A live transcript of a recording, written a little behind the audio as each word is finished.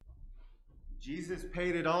Jesus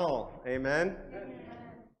paid it all. Amen? Amen.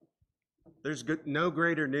 There's no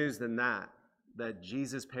greater news than that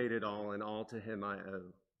Jesus paid it all and all to him I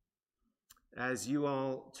owe. As you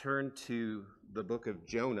all turn to the book of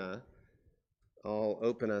Jonah, I'll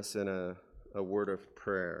open us in a word of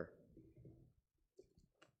prayer.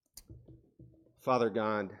 Father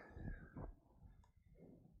God,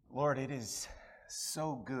 Lord, it is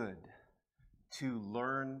so good to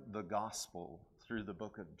learn the gospel through the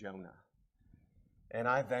book of Jonah. And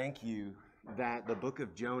I thank you that the book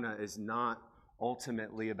of Jonah is not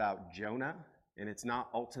ultimately about Jonah, and it's not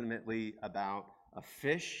ultimately about a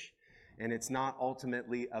fish, and it's not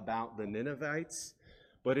ultimately about the Ninevites,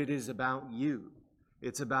 but it is about you.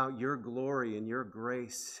 It's about your glory and your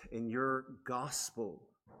grace and your gospel.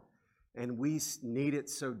 And we need it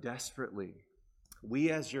so desperately.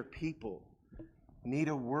 We as your people need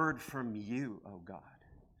a word from you, oh God.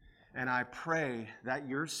 And I pray that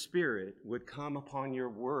your Spirit would come upon your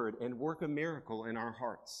word and work a miracle in our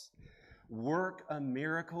hearts. Work a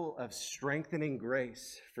miracle of strengthening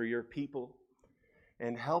grace for your people.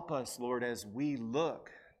 And help us, Lord, as we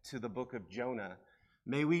look to the book of Jonah.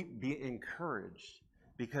 May we be encouraged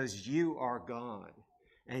because you are God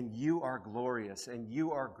and you are glorious and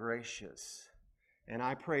you are gracious. And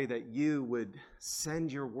I pray that you would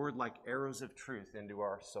send your word like arrows of truth into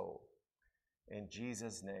our soul. In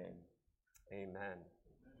Jesus' name, amen.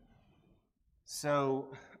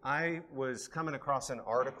 So I was coming across an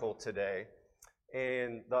article today,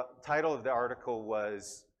 and the title of the article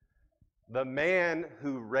was "The Man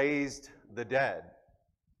Who Raised the Dead."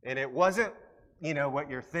 And it wasn't, what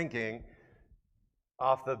you're thinking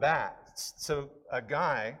off the bat. So a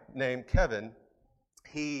guy named Kevin,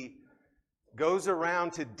 he goes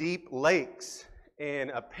around to deep lakes, and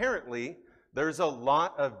apparently there's a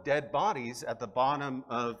lot of dead bodies at the bottom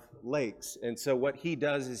of lakes. And so what he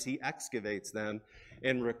does is he excavates them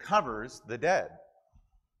and recovers the dead.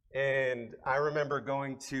 And I remember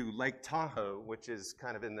going to Lake Tahoe, which is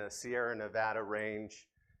kind of in the Sierra Nevada range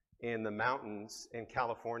in the mountains in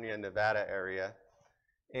California and Nevada area.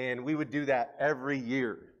 And we would do that every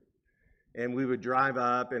year. And we would drive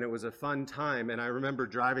up, and it was a fun time. And I remember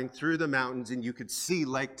driving through the mountains, and you could see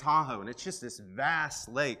Lake Tahoe. And it's just this vast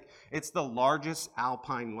lake. It's the largest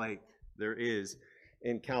alpine lake there is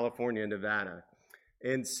in California and Nevada.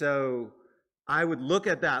 And so I would look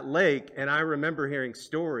at that lake, and I remember hearing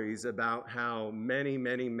stories about how many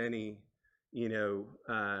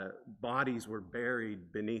bodies were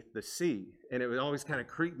buried beneath the sea. And it would always kind of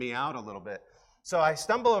creep me out a little bit. So I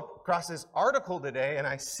stumble across this article today, and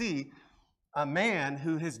I see a man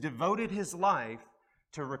who has devoted his life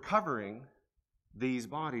to recovering these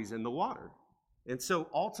bodies in the water. And so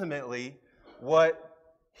ultimately, what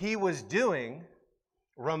he was doing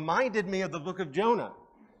reminded me of the book of Jonah.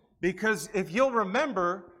 Because if you'll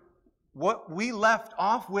remember, what we left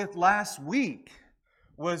off with last week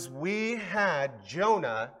was we had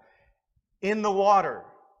Jonah in the water.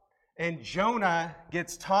 And Jonah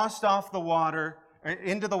gets tossed off the water,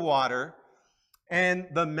 into the water, and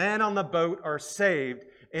the men on the boat are saved,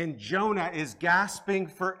 and Jonah is gasping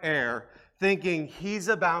for air, thinking he's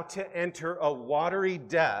about to enter a watery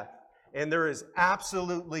death, and there is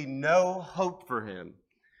absolutely no hope for him.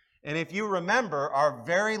 And if you remember, our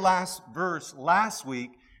very last verse last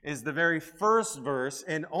week is the very first verse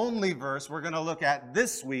and only verse we're going to look at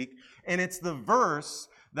this week, and it's the verse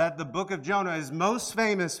that the book of Jonah is most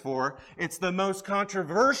famous for. It's the most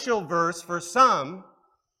controversial verse for some,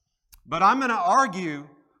 but I'm going to argue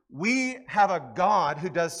we have a God who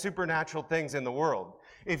does supernatural things in the world.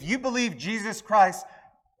 If you believe Jesus Christ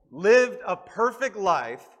lived a perfect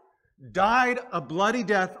life, died a bloody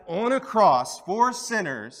death on a cross for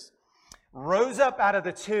sinners, rose up out of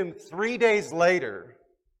the tomb 3 days later,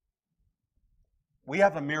 we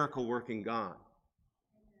have a miracle-working God.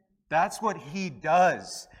 That's what he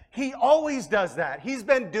does. He always does that. He's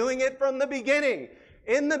been doing it from the beginning.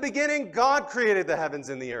 In the beginning, God created the heavens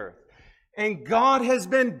and the earth. And God has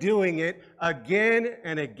been doing it again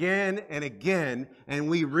and again and again. And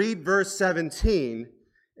we read verse 17,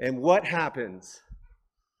 and what happens?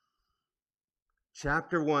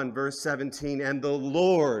 Chapter 1, verse 17, "And the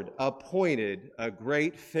Lord appointed a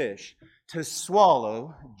great fish to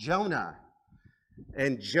swallow Jonah.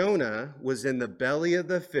 And Jonah was in the belly of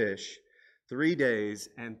the fish 3 days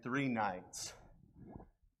and 3 nights."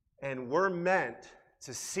 And we're meant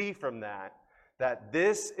to see from that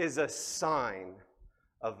this is a sign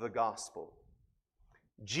of the gospel.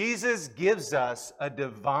 Jesus gives us a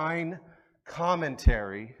divine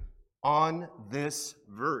commentary on this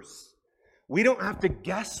verse. We don't have to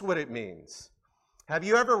guess what it means. Have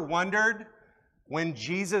you ever wondered, when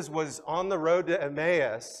Jesus was on the road to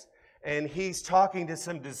Emmaus, and he's talking to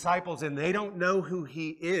some disciples, and they don't know who he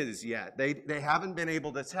is yet. They haven't been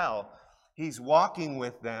able to tell. He's walking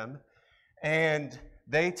with them, and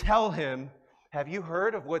they tell him, have you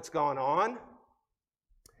heard of what's gone on?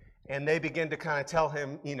 And they begin to kind of tell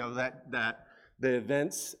him, that the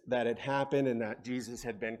events that had happened and that Jesus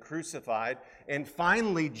had been crucified. And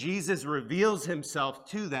finally, Jesus reveals himself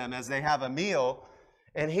to them as they have a meal,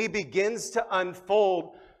 and he begins to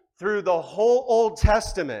unfold through the whole Old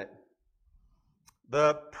Testament,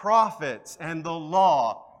 the prophets and the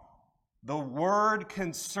law, the word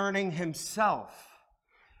concerning himself.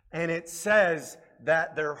 And it says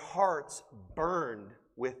that their hearts burned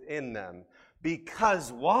within them.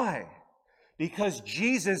 Because why? Because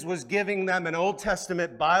Jesus was giving them an Old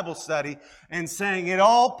Testament Bible study and saying, it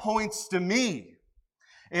all points to me.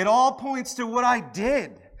 It all points to what I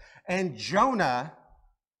did. And Jonah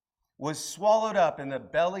was swallowed up in the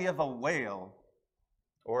belly of a whale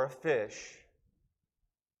or a fish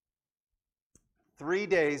 3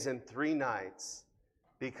 days and 3 nights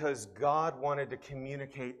because God wanted to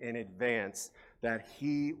communicate in advance that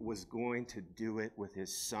he was going to do it with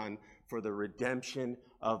his son for the redemption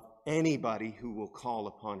of anybody who will call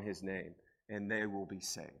upon his name, and they will be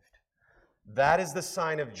saved. That is the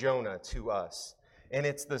sign of Jonah to us. And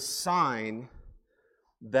it's the sign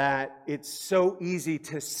that it's so easy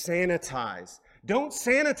to sanitize. Don't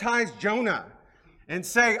sanitize Jonah and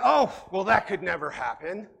say, oh, well, that could never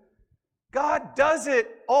happen. God does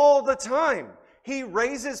it all the time. He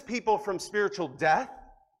raises people from spiritual death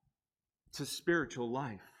to spiritual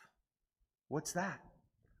life. What's that?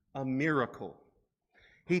 A miracle.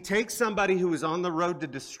 He takes somebody who is on the road to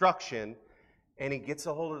destruction and he gets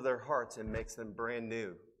a hold of their hearts and makes them brand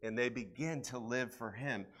new. And they begin to live for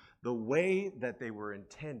him the way that they were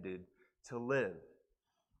intended to live.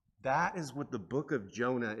 That is what the book of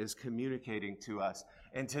Jonah is communicating to us.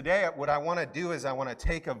 And today, what I want to do is I want to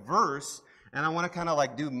take a verse and I want to kind of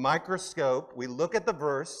like do microscope. We look at the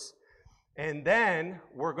verse and then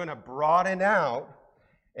we're going to broaden out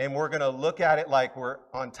and we're going to look at it like we're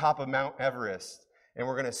on top of Mount Everest. And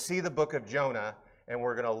we're going to see the book of Jonah and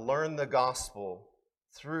we're going to learn the gospel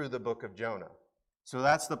through the book of Jonah. So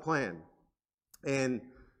that's the plan. And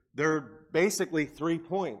there are basically 3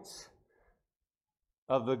 points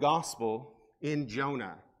of the gospel in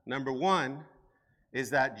Jonah. Number 1 is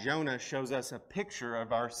that Jonah shows us a picture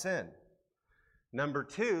of our sin. Number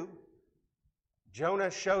 2,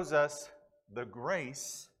 Jonah shows us the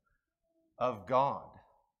grace of God.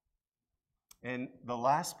 And the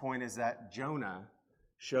last point is that Jonah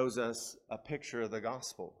shows us a picture of the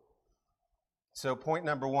gospel. So point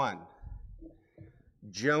number 1,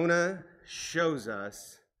 Jonah shows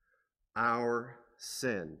us our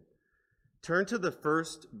sin. Turn to the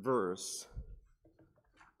first verse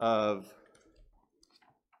of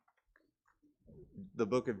the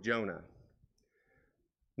book of Jonah.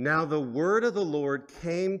 Now the word of the Lord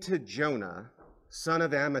came to Jonah, son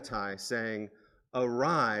of Amittai, saying,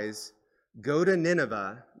 Arise, go to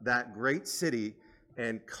Nineveh, that great city,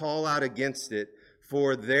 and call out against it,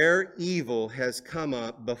 for their evil has come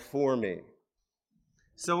up before me.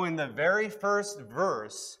 So in the very first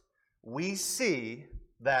verse, we see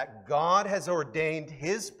that God has ordained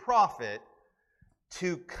his prophet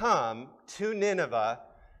to come to Nineveh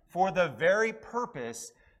for the very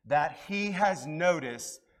purpose that he has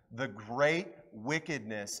noticed the great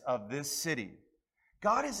wickedness of this city.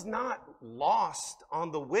 God is not lost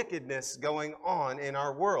on the wickedness going on in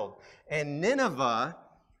our world. And Nineveh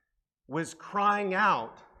was crying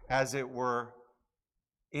out, as it were,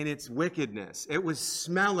 in its wickedness. It was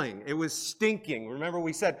smelling. It was stinking. Remember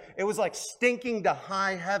we said it was like stinking to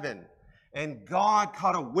high heaven. And God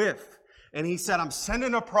caught a whiff. And he said, I'm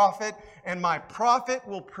sending a prophet, and my prophet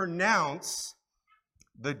will pronounce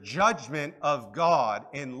the judgment of God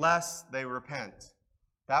unless they repent.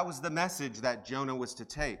 That was the message that Jonah was to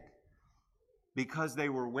take, because they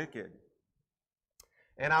were wicked.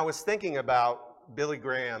 And I was thinking about Billy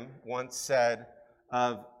Graham once said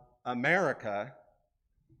of America,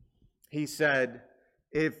 he said,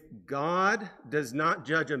 if God does not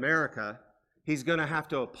judge America, he's going to have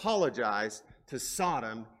to apologize to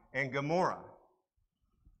Sodom and Gomorrah.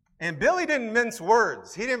 And Billy didn't mince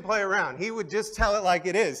words. He didn't play around. He would just tell it like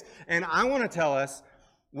it is. And I want to tell us,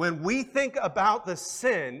 when we think about the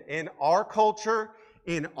sin in our culture,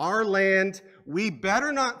 in our land, we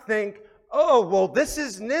better not think, oh, well, this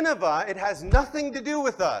is Nineveh. It has nothing to do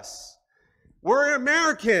with us. We're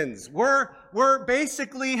Americans. We're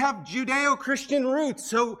basically have Judeo-Christian roots.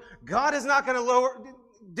 So God is not going to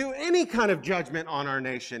do any kind of judgment on our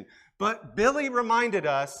nation. But Billy reminded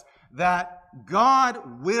us that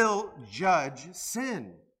God will judge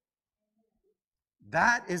sin.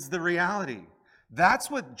 That is the reality. That's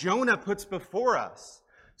what Jonah puts before us.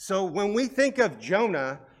 So when we think of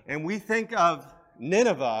Jonah and we think of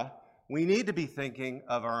Nineveh, we need to be thinking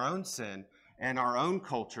of our own sin and our own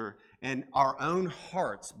culture and our own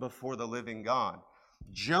hearts before the living God.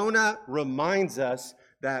 Jonah reminds us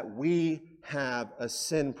that we have a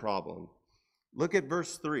sin problem. Look at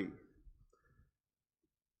verse 3.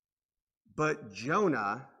 But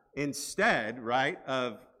Jonah, instead, right,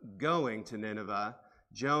 of going to Nineveh,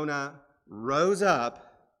 Jonah rose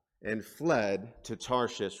up and fled to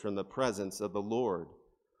Tarshish from the presence of the Lord.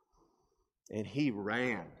 And he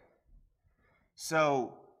ran.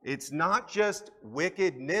 So it's not just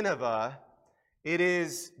wicked Nineveh, it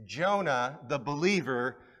is Jonah, the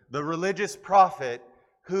believer, the religious prophet,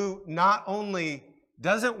 who not only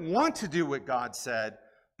doesn't want to do what God said,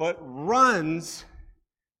 but runs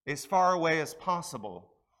as far away as possible.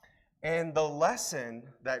 And the lesson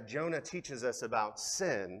that Jonah teaches us about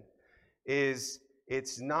sin is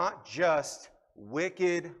it's not just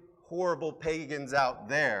wicked, horrible pagans out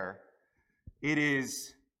there. It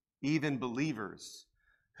is even believers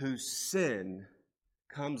whose sin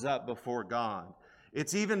comes up before God.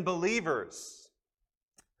 It's even believers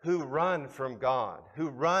who run from God, who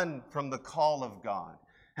run from the call of God.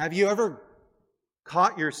 Have you ever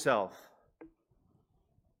caught yourself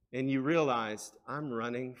and you realized, I'm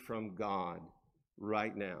running from God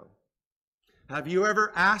right now? Have you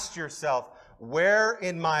ever asked yourself, where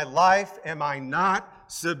in my life am I not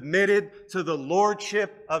submitted to the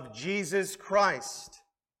lordship of Jesus Christ?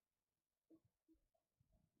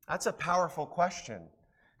 That's a powerful question,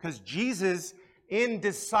 because Jesus in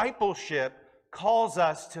discipleship calls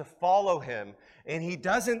us to follow him. And he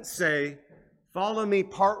doesn't say, follow me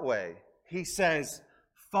partway. He says,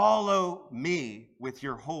 follow me with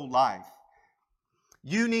your whole life.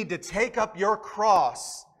 You need to take up your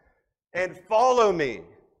cross and follow me.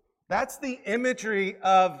 That's the imagery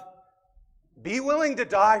of be willing to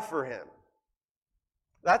die for him.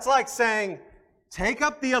 That's like saying, take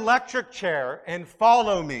up the electric chair and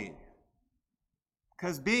follow me.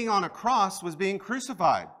 Because being on a cross was being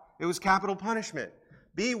crucified. It was capital punishment.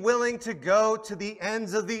 Be willing to go to the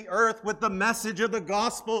ends of the earth with the message of the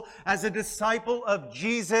gospel as a disciple of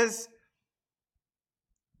Jesus.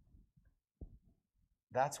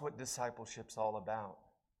 That's what discipleship's all about.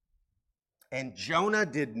 And Jonah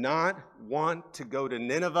did not want to go to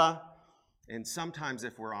Nineveh. And sometimes,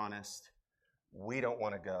 if we're honest, we don't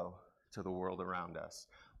want to go to the world around us.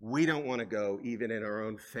 We don't want to go even in our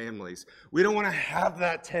own families. We don't want to have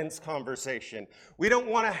that tense conversation. We don't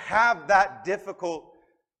want to have that difficult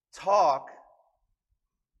talk.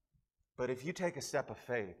 But if you take a step of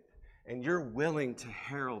faith and you're willing to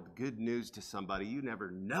herald good news to somebody, you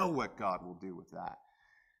never know what God will do with that.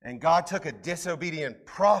 And God took a disobedient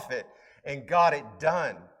prophet and got it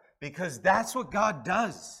done, because that's what God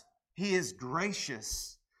does. He is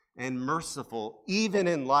gracious and merciful, even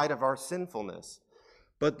in light of our sinfulness.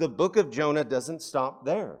 But the book of Jonah doesn't stop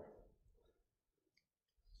there.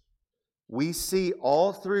 We see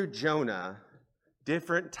all through Jonah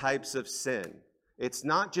different types of sin. It's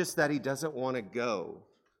not just that he doesn't want to go.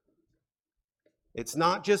 It's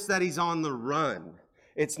not just that he's on the run.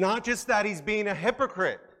 It's not just that he's being a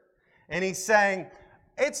hypocrite. And he's saying,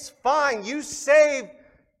 it's fine, you save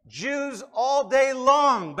Jews all day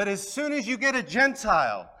long, but as soon as you get a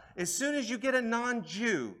Gentile, as soon as you get a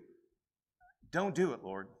non-Jew, don't do it,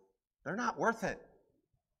 Lord. They're not worth it.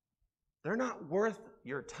 They're not worth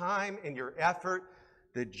your time and your effort.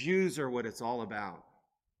 The Jews are what it's all about.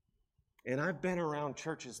 And I've been around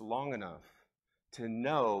churches long enough to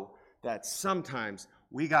know that sometimes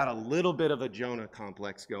we got a little bit of a Jonah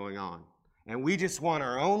complex going on. And we just want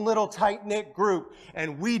our own little tight-knit group.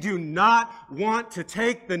 And we do not want to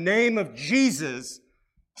take the name of Jesus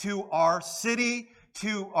to our city,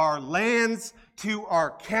 to our lands, to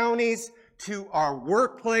our counties, to our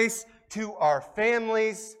workplace, to our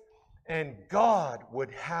families. And God would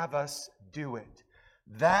have us do it.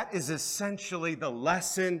 That is essentially the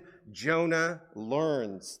lesson Jonah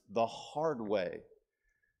learns the hard way.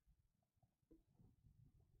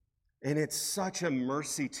 And it's such a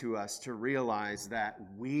mercy to us to realize that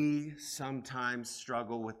we sometimes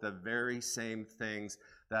struggle with the very same things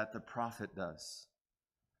that the prophet does.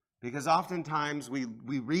 Because oftentimes we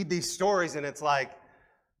read these stories and it's like,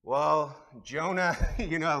 well, Jonah,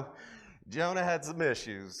 Jonah had some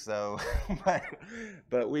issues, so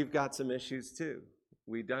but we've got some issues too.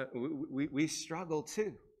 We struggle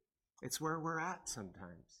too. It's where we're at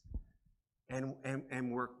sometimes.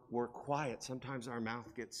 And we're quiet. Sometimes our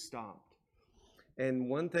mouth gets stopped. And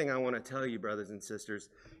one thing I want to tell you, brothers and sisters,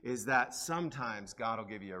 is that sometimes God will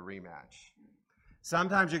give you a rematch.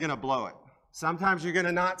 Sometimes you're going to blow it. Sometimes you're going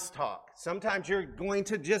to not talk. Sometimes you're going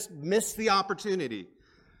to just miss the opportunity.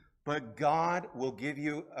 But God will give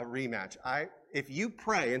you a rematch. If you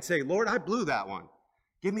pray and say, Lord, I blew that one.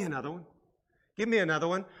 Give me another one. Give me another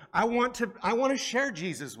one. I want to share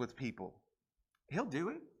Jesus with people. He'll do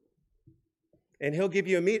it. And he'll give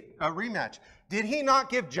you a rematch. Did he not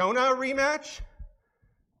give Jonah a rematch?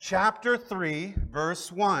 Chapter 3,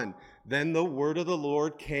 verse 1. Then the word of the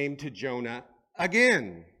Lord came to Jonah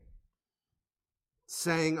again,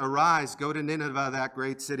 saying, Arise, go to Nineveh, that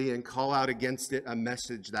great city, and call out against it a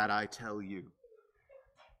message that I tell you.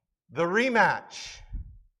 The rematch.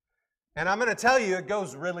 And I'm going to tell you, it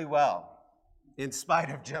goes really well. In spite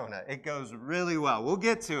of Jonah, it goes really well. We'll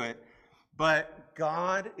get to it. But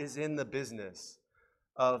God is in the business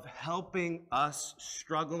of helping us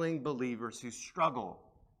struggling believers who struggle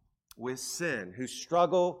with sin, who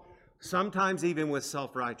struggle sometimes even with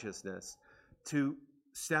self-righteousness, to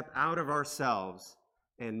step out of ourselves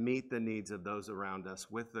and meet the needs of those around us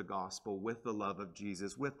with the gospel, with the love of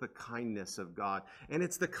Jesus, with the kindness of God. And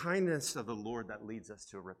it's the kindness of the Lord that leads us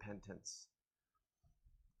to repentance.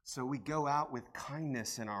 So we go out with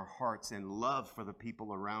kindness in our hearts and love for the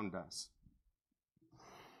people around us.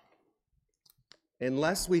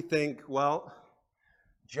 Unless we think, well,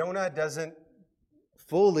 Jonah doesn't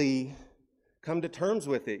fully come to terms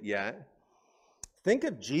with it yet, think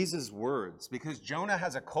of Jesus' words, because Jonah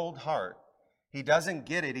has a cold heart. He doesn't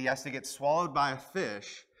get it. He has to get swallowed by a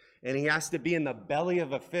fish, and he has to be in the belly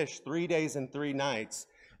of a fish 3 days and 3 nights.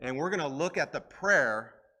 And we're going to look at the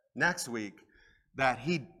prayer next week that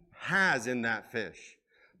he has in that fish.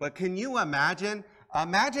 But can you imagine?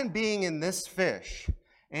 Imagine being in this fish,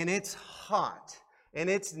 and it's hot, and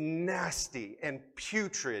it's nasty and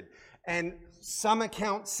putrid. And some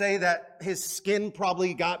accounts say that his skin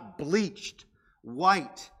probably got bleached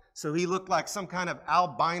white. So he looked like some kind of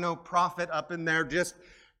albino prophet up in there, just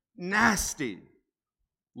nasty.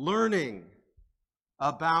 Learning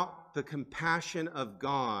about the compassion of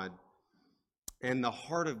God and the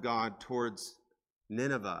heart of God towards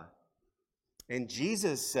Nineveh. And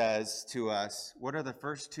Jesus says to us, what are the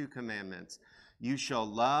first 2 commandments? You shall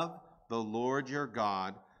love the Lord your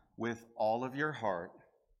God with all of your heart,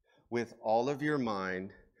 with all of your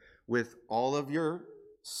mind, with all of your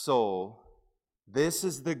soul. This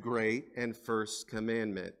is the great and first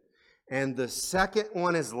commandment. And the second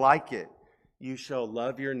one is like it. You shall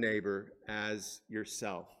love your neighbor as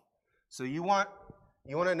yourself. So you want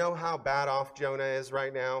to know how bad off Jonah is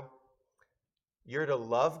right now? You're to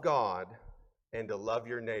love God and to love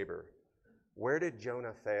your neighbor. Where did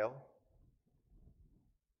Jonah fail?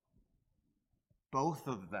 Both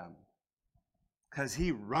of them. Because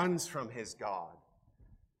he runs from his God.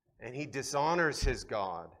 And he dishonors his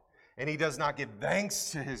God. And he does not give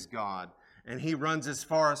thanks to his God. And he runs as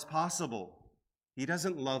far as possible. He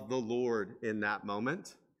doesn't love the Lord in that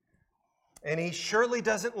moment. And he surely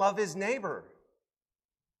doesn't love his neighbor.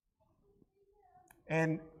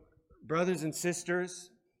 And brothers and sisters,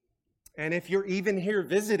 and if you're even here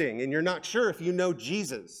visiting and you're not sure if you know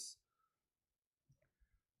Jesus,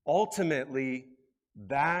 ultimately,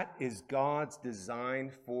 that is God's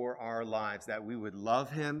design for our lives, that we would love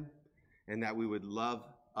him and that we would love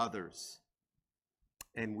others.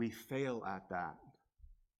 And we fail at that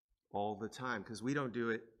all the time because we don't do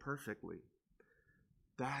it perfectly.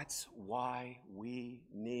 That's why we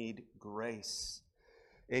need grace.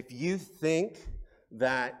 If you think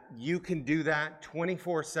that you can do that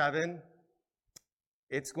 24/7,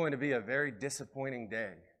 it's going to be a very disappointing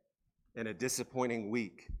day and a disappointing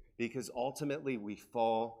week because ultimately we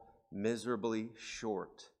fall miserably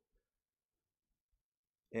short.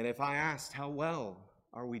 And if I asked, how well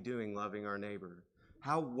are we doing loving our neighbor?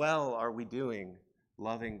 How well are we doing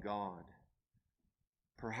loving God?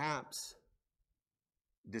 Perhaps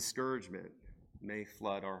discouragement may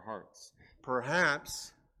flood our hearts.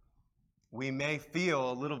 Perhaps we may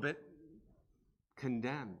feel a little bit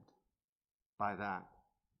condemned by that.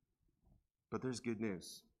 But there's good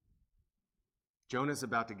news. Jonah's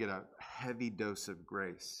about to get a heavy dose of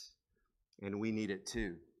grace, and we need it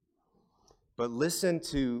too. But listen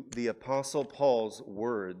to the Apostle Paul's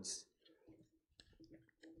words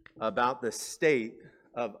about the state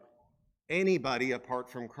of anybody apart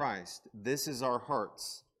from Christ. This is our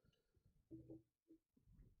hearts.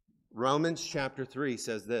 Romans chapter 3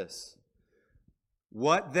 says this.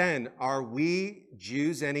 What then? Are we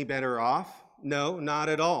Jews any better off? No, not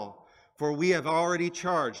at all. For we have already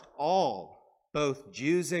charged all, both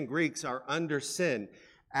Jews and Greeks, are under sin.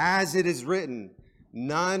 As it is written,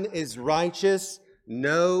 none is righteous,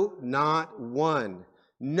 No, not one.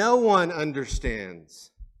 No one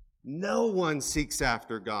understands. No one seeks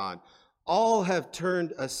after God. All have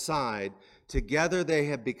turned aside. Together they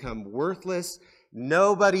have become worthless.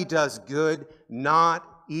 Nobody does good, not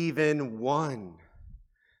even one.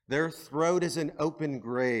 Their throat is an open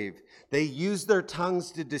grave. They use their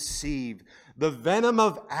tongues to deceive. The venom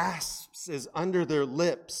of asps is under their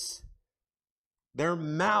lips. Their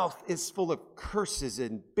mouth is full of curses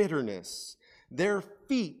and bitterness. Their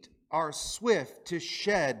feet are swift to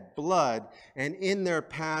shed blood, and in their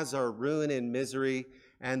paths are ruin and misery,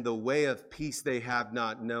 and the way of peace they have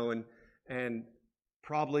not known. And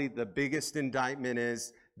probably the biggest indictment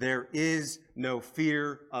is there is no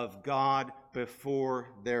fear of God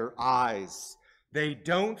before their eyes. They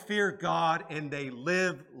don't fear God, and they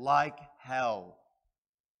live like hell.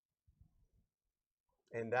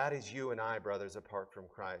 And that is you and I, brothers, apart from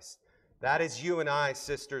Christ. That is you and I,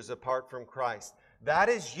 sisters, apart from Christ. That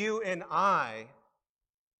is you and I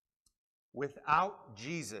without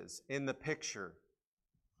Jesus in the picture.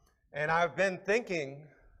 And I've been thinking,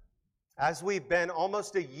 as we've been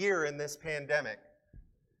almost a year in this pandemic,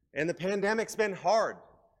 and the pandemic's been hard.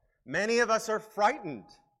 Many of us are frightened.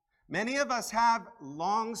 Many of us have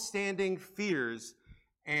long-standing fears,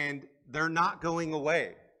 and they're not going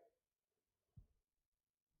away.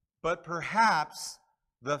 But perhaps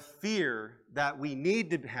the fear that we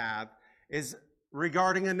need to have is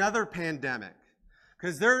regarding another pandemic.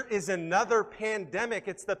 Because there is another pandemic.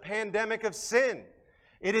 It's the pandemic of sin.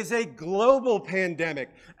 It is a global pandemic.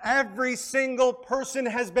 Every single person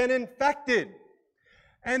has been infected.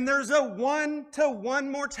 And there's a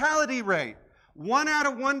 1-to-1 mortality rate. 1 out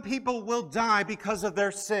of 1 people will die because of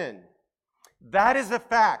their sin. That is a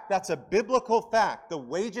fact. That's a biblical fact. The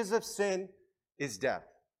wages of sin is death.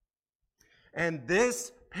 And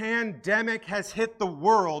this pandemic has hit the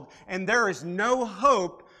world, and there is no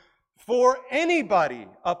hope for anybody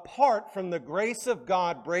apart from the grace of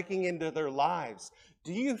God breaking into their lives.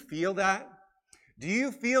 Do you feel that? Do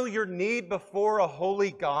you feel your need before a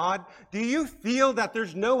holy God? Do you feel that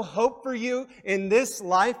there's no hope for you in this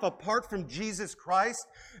life apart from Jesus Christ?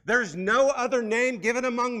 There's no other name given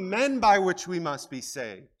among men by which we must be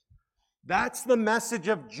saved. That's the message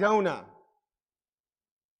of Jonah.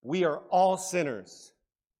 We are all sinners,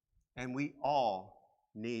 and we all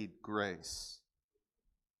need grace.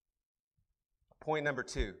 Point number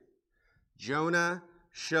 2. Jonah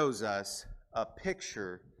shows us a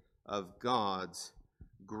picture of God's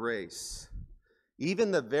grace. Even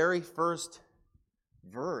the very first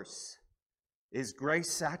verse is grace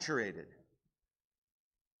saturated.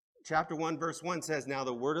 Chapter 1, verse 1 says, "Now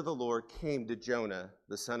the word of the Lord came to Jonah,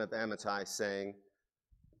 the son of Amittai, saying,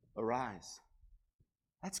 Arise."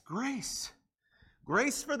 That's grace.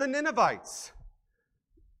 Grace for the Ninevites.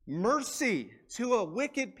 Mercy to a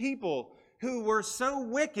wicked people who were so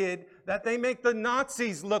wicked that they make the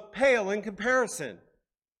Nazis look pale in comparison.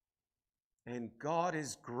 And God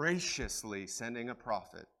is graciously sending a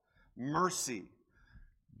prophet. Mercy.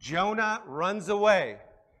 Jonah runs away.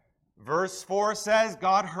 Verse 4 says,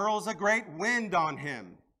 God hurls a great wind on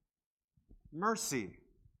him. Mercy.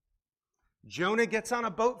 Jonah gets on a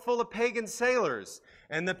boat full of pagan sailors,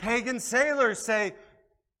 and the pagan sailors say,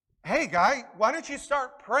 Hey guy, why don't you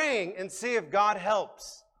start praying and see if God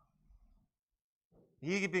helps?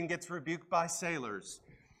 He even gets rebuked by sailors.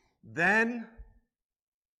 Then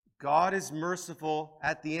God is merciful.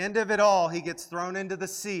 At the end of it all, he gets thrown into the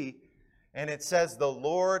sea, and it says the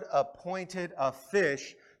Lord appointed a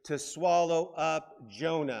fish to swallow up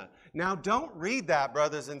Jonah. Now, don't read that,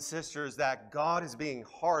 brothers and sisters, that God is being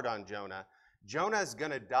hard on Jonah. Jonah is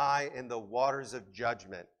going to die in the waters of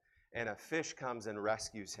judgment, and a fish comes and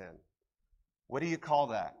rescues him. What do you call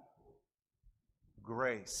that?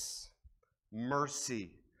 Grace,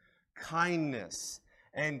 mercy, kindness.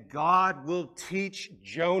 And God will teach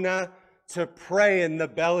Jonah to pray in the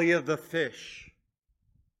belly of the fish.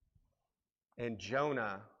 And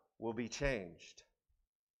Jonah will be changed.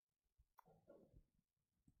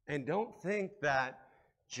 And don't think that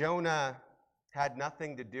Jonah had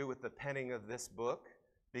nothing to do with the penning of this book,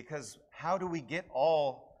 because how do we get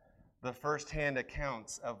all the firsthand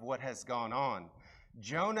accounts of what has gone on?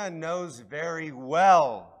 Jonah knows very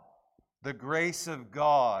well the grace of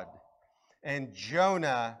God, and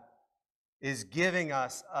Jonah is giving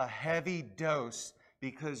us a heavy dose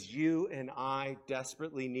because you and I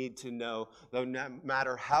desperately need to know, no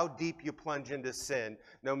matter how deep you plunge into sin,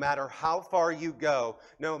 no matter how far you go,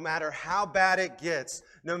 no matter how bad it gets,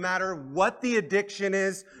 no matter what the addiction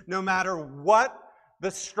is, no matter what the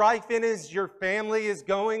strife in is your family is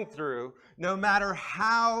going through, no matter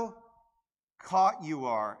how caught you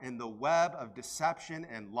are in the web of deception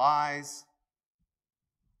and lies,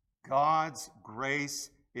 God's grace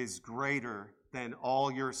is greater than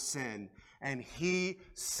all your sin. And he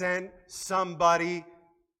sent somebody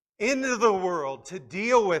into the world to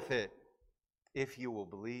deal with it, if you will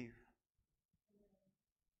believe.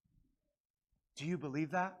 Do you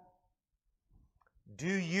believe that? Do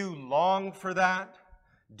you long for that?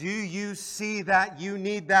 Do you see that you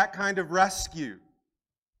need that kind of rescue?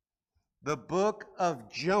 The book of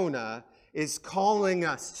Jonah is calling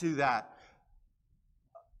us to that.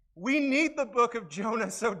 We need the book of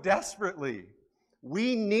Jonah so desperately.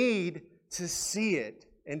 We need to see it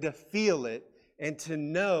and to feel it and to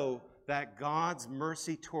know that God's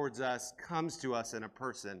mercy towards us comes to us in a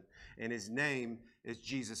person, and his name is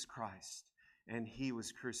Jesus Christ, and he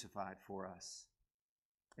was crucified for us.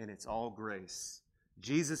 And it's all grace.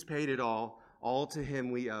 Jesus paid it all to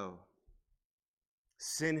him we owe.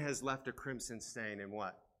 Sin has left a crimson stain, and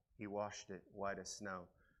what? He washed it white as snow.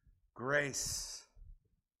 Grace,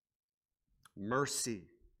 mercy,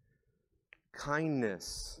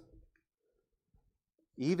 kindness.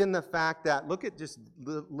 Even the fact that, look at just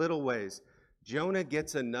little ways. Jonah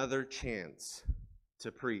gets another chance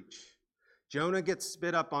to preach. Jonah gets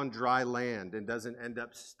spit up on dry land and doesn't end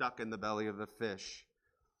up stuck in the belly of the fish.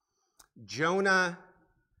 Jonah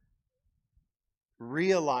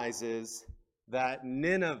realizes that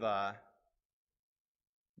Nineveh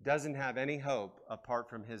doesn't have any hope apart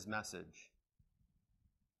from his message.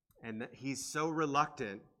 And he's so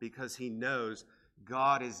reluctant because he knows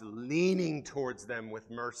God is leaning towards them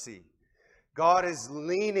with mercy. God is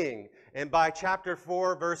leaning. And by chapter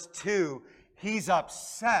 4, verse 2, he's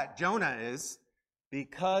upset, Jonah is,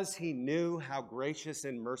 because he knew how gracious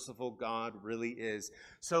and merciful God really is.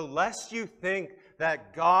 So lest you think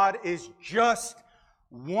that God is just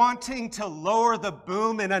wanting to lower the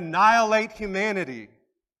boom and annihilate humanity,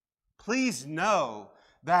 please know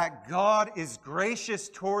that God is gracious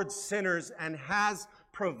towards sinners and has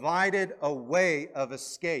provided a way of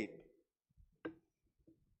escape.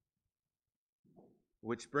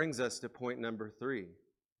 Which brings us to point number 3.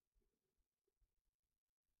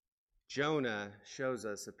 Jonah shows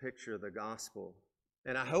us a picture of the gospel.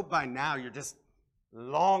 And I hope by now you're just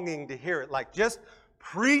longing to hear it. Like, just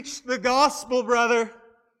preach the gospel, brother.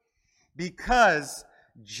 Because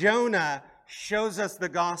Jonah shows us the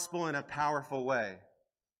gospel in a powerful way.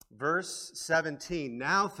 Verse 17,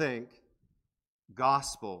 now think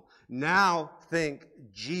gospel. Now think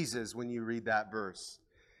Jesus when you read that verse.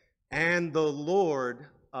 And the Lord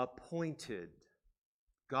appointed.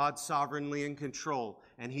 God sovereignly in control,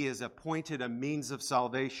 and he has appointed a means of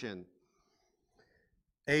salvation.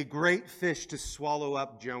 A great fish to swallow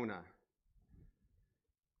up Jonah.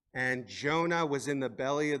 And Jonah was in the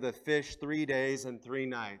belly of the fish 3 days and 3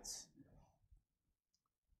 nights.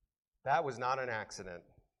 That was not an accident.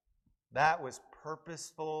 That was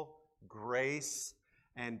purposeful grace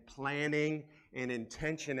and planning and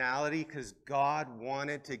intentionality, because God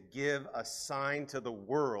wanted to give a sign to the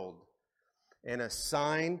world, and a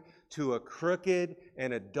sign to a crooked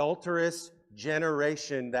and adulterous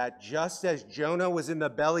generation, that just as Jonah was in the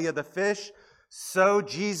belly of the fish, so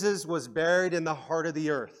Jesus was buried in the heart of the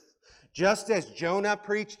earth. Just as Jonah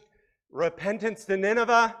preached repentance to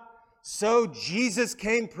Nineveh, so Jesus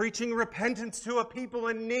came preaching repentance to a people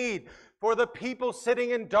in need. For the people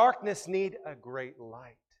sitting in darkness need a great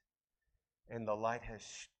light. And the light has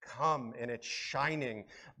come, and it's shining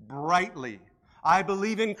brightly. I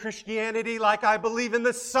believe in Christianity like I believe in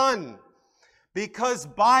the sun, because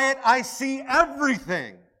by it I see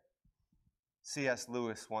everything, C.S.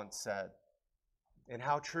 Lewis once said. And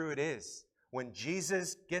how true it is. When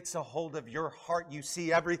Jesus gets a hold of your heart, you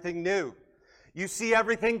see everything new. You see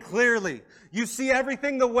everything clearly. You see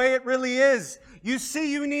everything the way it really is. You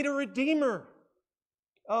see you need a Redeemer.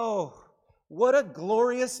 Oh, what a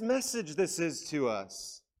glorious message this is to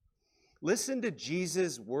us. Listen to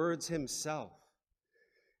Jesus' words himself.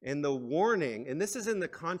 In the warning, and this is in the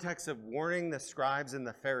context of warning the scribes and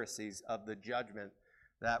the Pharisees of the judgment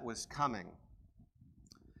that was coming.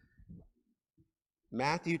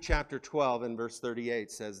 Matthew chapter 12 and verse 38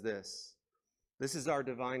 says this. This is our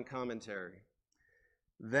divine commentary.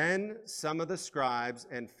 Then some of the scribes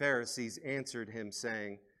and Pharisees answered him,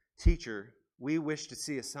 saying, Teacher, we wish to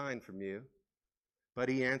see a sign from you. But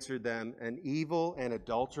he answered them, An evil and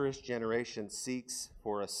adulterous generation seeks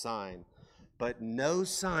for a sign, but no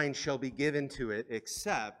sign shall be given to it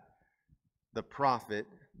except the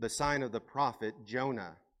sign of the prophet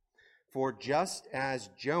Jonah. For just as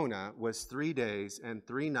Jonah was 3 days and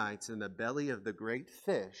 3 nights in the belly of the great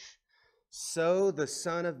fish, so the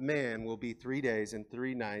Son of Man will be 3 days and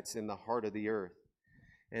 3 nights in the heart of the earth.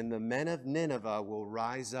 And the men of Nineveh will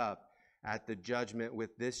rise up at the judgment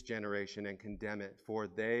with this generation and condemn it, for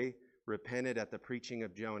they repented at the preaching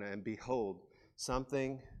of Jonah, and behold,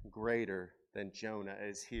 something greater than Jonah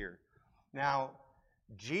is here. Now,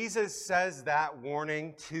 Jesus says that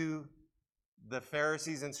warning to the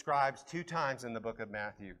Pharisees and scribes 2 times in the book of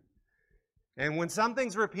Matthew. And when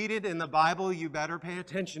something's repeated in the Bible, you better pay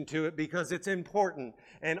attention to it because it's important.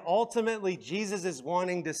 And ultimately, Jesus is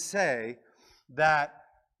wanting to say that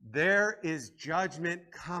there is judgment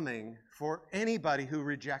coming for anybody who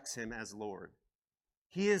rejects him as Lord.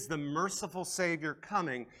 He is the merciful Savior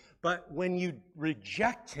coming, but when you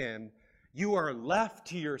reject him, you are left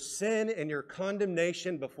to your sin and your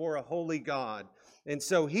condemnation before a holy God. And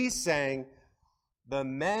so he's saying, the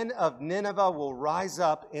men of Nineveh will rise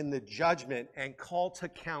up in the judgment and call to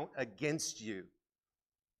count against you,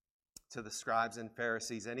 to the scribes and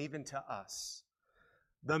Pharisees, and even to us.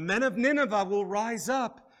 The men of Nineveh will rise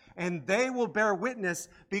up and they will bear witness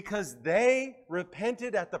because they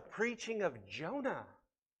repented at the preaching of Jonah.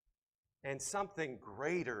 And something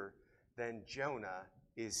greater than Jonah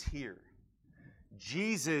is here.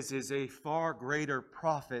 Jesus is a far greater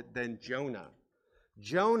prophet than Jonah.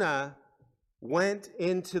 Jonah went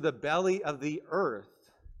into the belly of the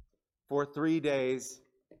earth for 3 days,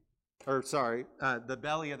 the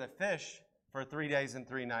belly of the fish for 3 days and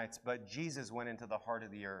 3 nights, but Jesus went into the heart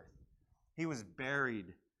of the earth. He was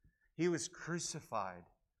buried. He was crucified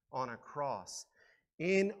on a cross.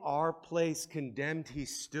 In our place, condemned, he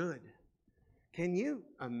stood. Can you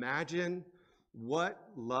imagine what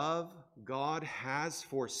love God has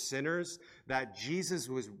for sinners, that Jesus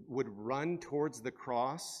would run towards the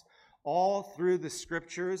cross? All through the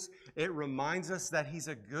scriptures, it reminds us that he's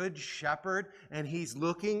a good shepherd and he's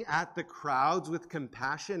looking at the crowds with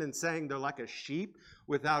compassion and saying they're like a sheep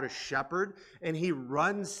without a shepherd. And he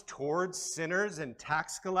runs towards sinners and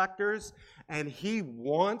tax collectors and he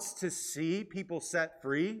wants to see people set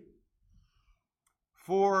free.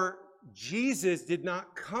 For Jesus did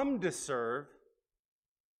not come to serve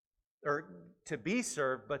or to be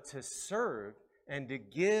served, but to serve and to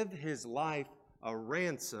give his life a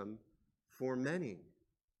ransom for many.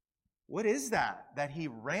 What is that? That he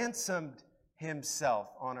ransomed himself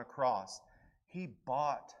on a cross. He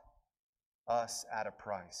bought us at a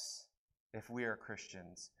price if we are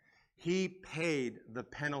Christians. He paid the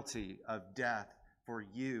penalty of death for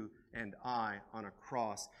you and I on a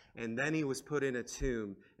cross. And then he was put in a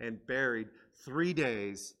tomb and buried 3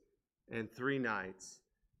 days and 3 nights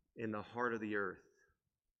in the heart of the earth.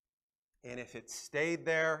 And if it stayed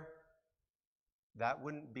there, that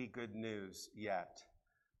wouldn't be good news yet.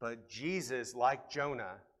 But Jesus, like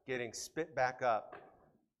Jonah, getting spit back up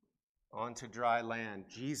onto dry land,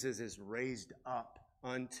 Jesus is raised up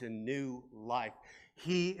unto new life.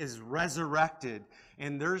 He is resurrected.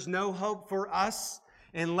 And there's no hope for us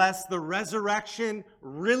unless the resurrection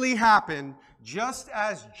really happened. Just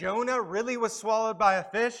as Jonah really was swallowed by a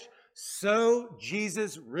fish, so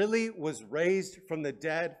Jesus really was raised from the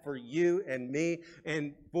dead for you and me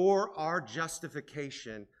and for our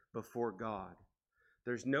justification before God.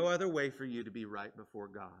 There's no other way for you to be right before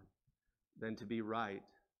God than to be right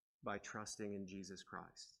by trusting in Jesus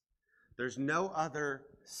Christ. There's no other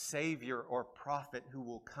Savior or prophet who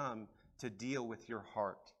will come to deal with your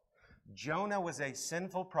heart. Jonah was a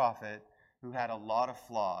sinful prophet who had a lot of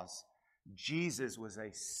flaws. Jesus was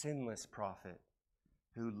a sinless prophet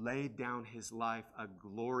who laid down his life a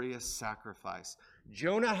glorious sacrifice.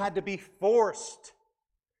 Jonah had to be forced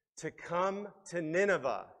to come to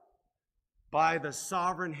Nineveh by the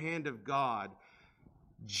sovereign hand of God.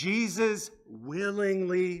 Jesus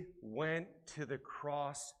willingly went to the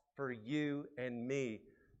cross for you and me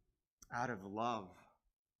out of love.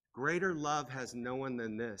 Greater love has no one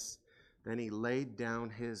than this, than he laid down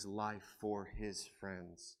his life for his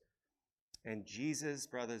friends. And Jesus,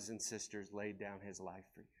 brothers and sisters, laid down his life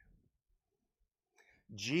for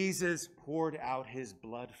you. Jesus poured out his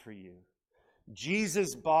blood for you.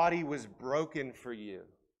 Jesus' body was broken for you.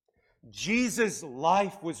 Jesus'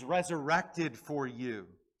 life was resurrected for you.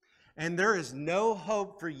 And there is no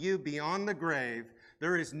hope for you beyond the grave.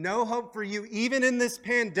 There is no hope for you even in this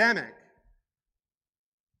pandemic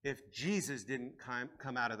if Jesus didn't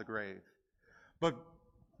come out of the grave. But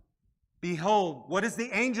behold, what is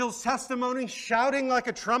the angel's testimony shouting like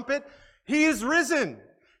a trumpet? He is risen.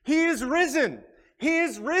 He is risen. He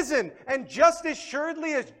is risen. And just as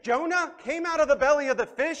surely as Jonah came out of the belly of the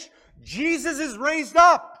fish, Jesus is raised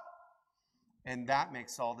up. And that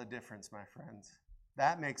makes all the difference, my friends.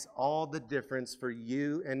 That makes all the difference for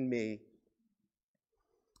you and me.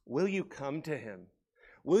 will you come to him?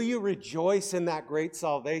 Will you rejoice in that great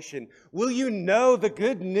salvation? Will you know the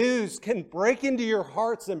good news can break into your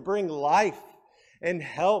hearts and bring life and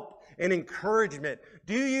help and encouragement?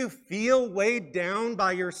 Do you feel weighed down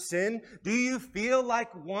by your sin? Do you feel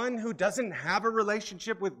like one who doesn't have a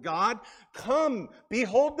relationship with God? Come,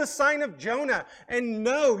 behold the sign of Jonah, and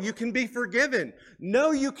know you can be forgiven.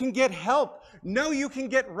 Know you can get help. Know you can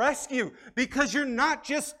get rescue, because you're not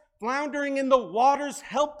just floundering in the waters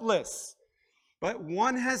helpless. But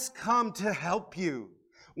one has come to help you.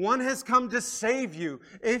 One has come to save you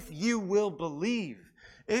if you will believe.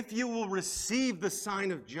 If you will receive the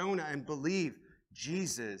sign of Jonah and believe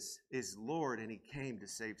Jesus is Lord and he came to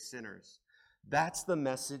save sinners. That's the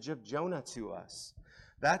message of Jonah to us.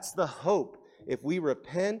 That's the hope. If we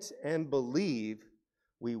repent and believe,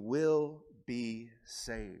 we will be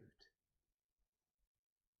saved.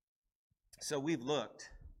 So we've looked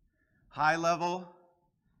high level,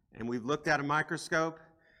 and we've looked at a microscope,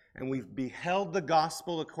 and we've beheld the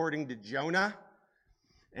gospel according to Jonah.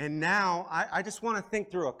 And now I just want to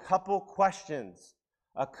think through a couple questions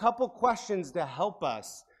to help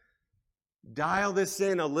us dial this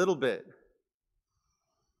in a little bit.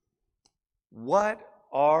 What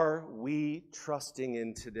are we trusting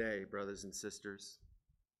in today, brothers and sisters?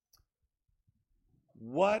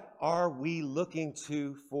 What are we looking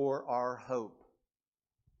to for our hope?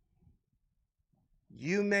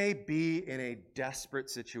 You may be in a desperate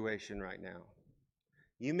situation right now.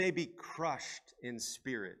 You may be crushed in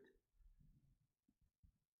spirit.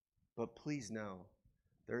 But please know,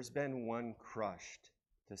 there's been one crushed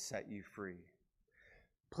to set you free.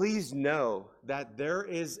 Please know that there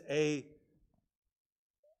is a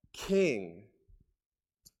king.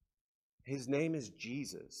 His name is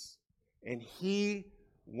Jesus. And he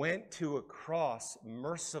went to a cross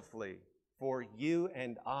mercifully for you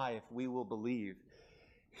and I, if we will believe.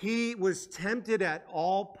 He was tempted at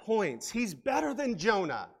all points. He's better than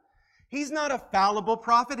Jonah. He's not a fallible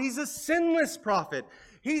prophet. He's a sinless prophet.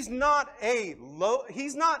 He's not a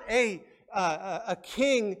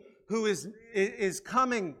king who is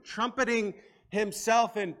coming trumpeting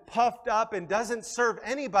himself and puffed up and doesn't serve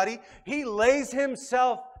anybody. He lays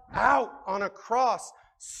himself out on a cross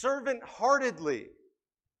servant-heartedly.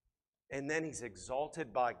 And then he's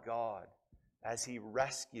exalted by God as he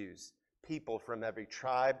rescues people from every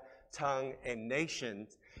tribe, tongue, and nation.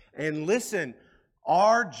 And listen,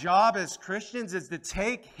 our job as Christians is to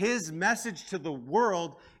take his message to the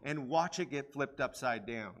world and watch it get flipped upside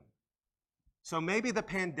down. So maybe the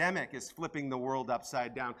pandemic is flipping the world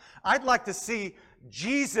upside down. I'd like to see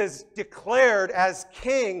Jesus declared as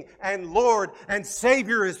King and Lord and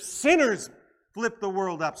Savior as sinners flip the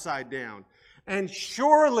world upside down. And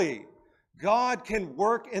surely God can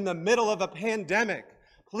work in the middle of a pandemic.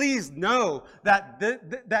 Please know that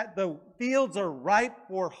the fields are ripe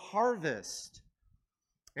for harvest.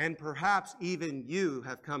 And perhaps even you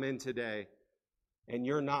have come in today and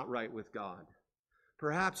you're not right with God.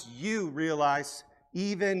 Perhaps you realize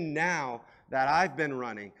even now that I've been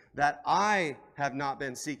running, that I have not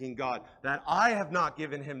been seeking God, that I have not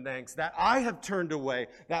given him thanks, that I have turned away,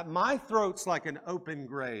 that my throat's like an open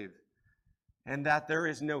grave, and that there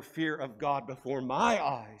is no fear of God before my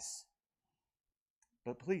eyes.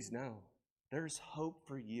 But please know, there's hope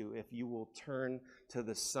for you if you will turn to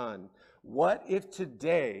the Son. What if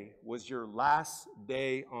today was your last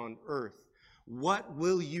day on earth? What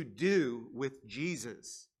will you do with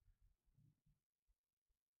Jesus?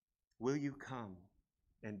 Will you come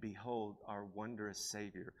and behold our wondrous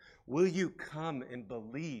Savior? Will you come and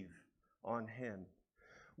believe on him?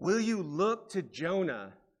 Will you look to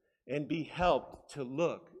Jonah and be helped to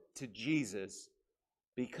look to Jesus?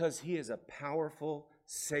 Because he is a powerful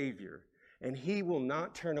Savior, and he will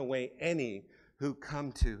not turn away any who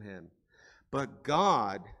come to him. But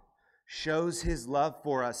God shows his love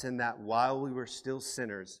for us in that while we were still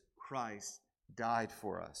sinners, Christ died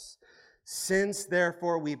for us. Since,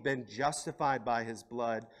 therefore, we've been justified by his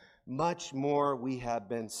blood, much more we have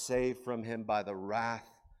been saved from him by the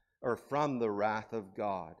wrath, or from the wrath of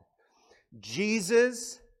God.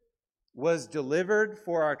 Jesus was delivered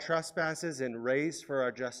for our trespasses and raised for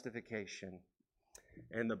our justification.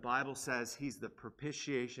 And the Bible says he's the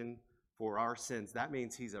propitiation for our sins. That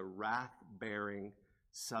means he's a wrath-bearing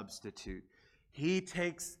substitute. He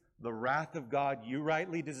takes the wrath of God you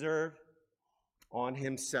rightly deserve on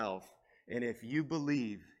himself. And if you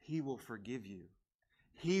believe, he will forgive you.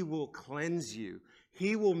 He will cleanse you.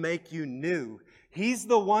 He will make you new. He's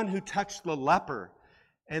the one who touched the leper,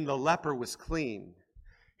 and the leper was clean.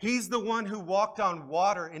 He's the one who walked on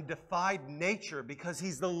water and defied nature because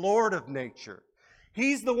he's the Lord of nature.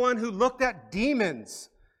 He's the one who looked at demons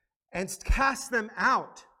and cast them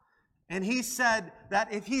out. And he said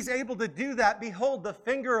that if he's able to do that, behold, the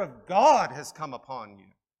finger of God has come upon you.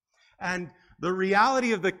 And the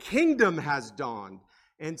reality of the kingdom has dawned.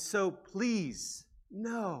 And so please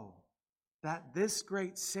know that this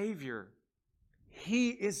great Savior, he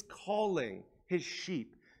is calling his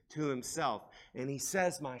sheep to himself. And he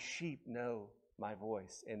says, my sheep know my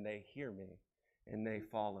voice, and they hear me, and they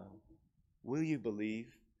follow. Will you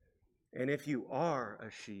believe? And if you are a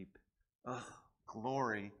sheep,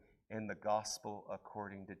 glory in the gospel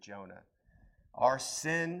according to Jonah. Our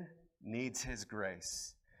sin needs his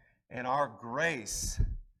grace, and our grace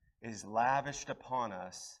is lavished upon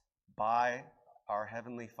us by our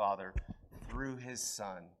Heavenly Father through his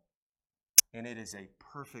Son. And it is a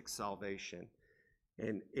perfect salvation.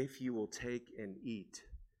 And if you will take and eat,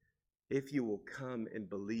 if you will come and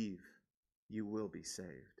believe, you will be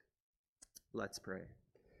saved. Let's pray.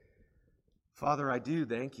 Father, I do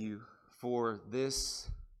thank you for this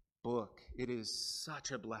book. It is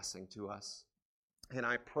such a blessing to us. And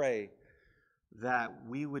I pray that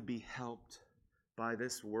we would be helped by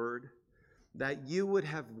this word, that you would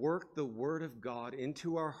have worked the word of God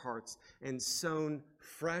into our hearts and sown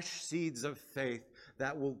fresh seeds of faith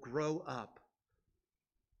that will grow up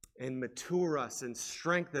and mature us and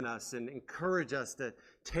strengthen us and encourage us to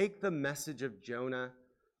take the message of Jonah,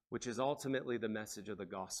 which is ultimately the message of the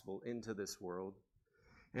gospel, into this world.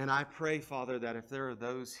 And I pray, Father, that if there are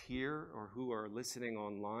those here or who are listening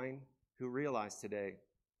online who realize today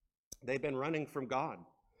they've been running from God,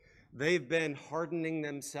 they've been hardening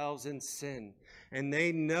themselves in sin, and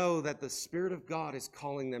they know that the Spirit of God is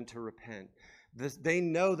calling them to repent. They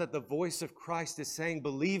know that the voice of Christ is saying,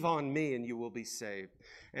 believe on me and you will be saved.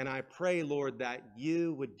 And I pray, Lord, that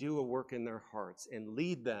you would do a work in their hearts and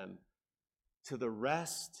lead them to the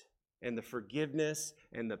rest and the forgiveness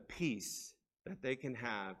and the peace that they can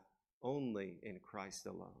have only in Christ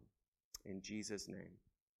alone. In Jesus' name,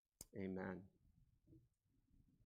 amen.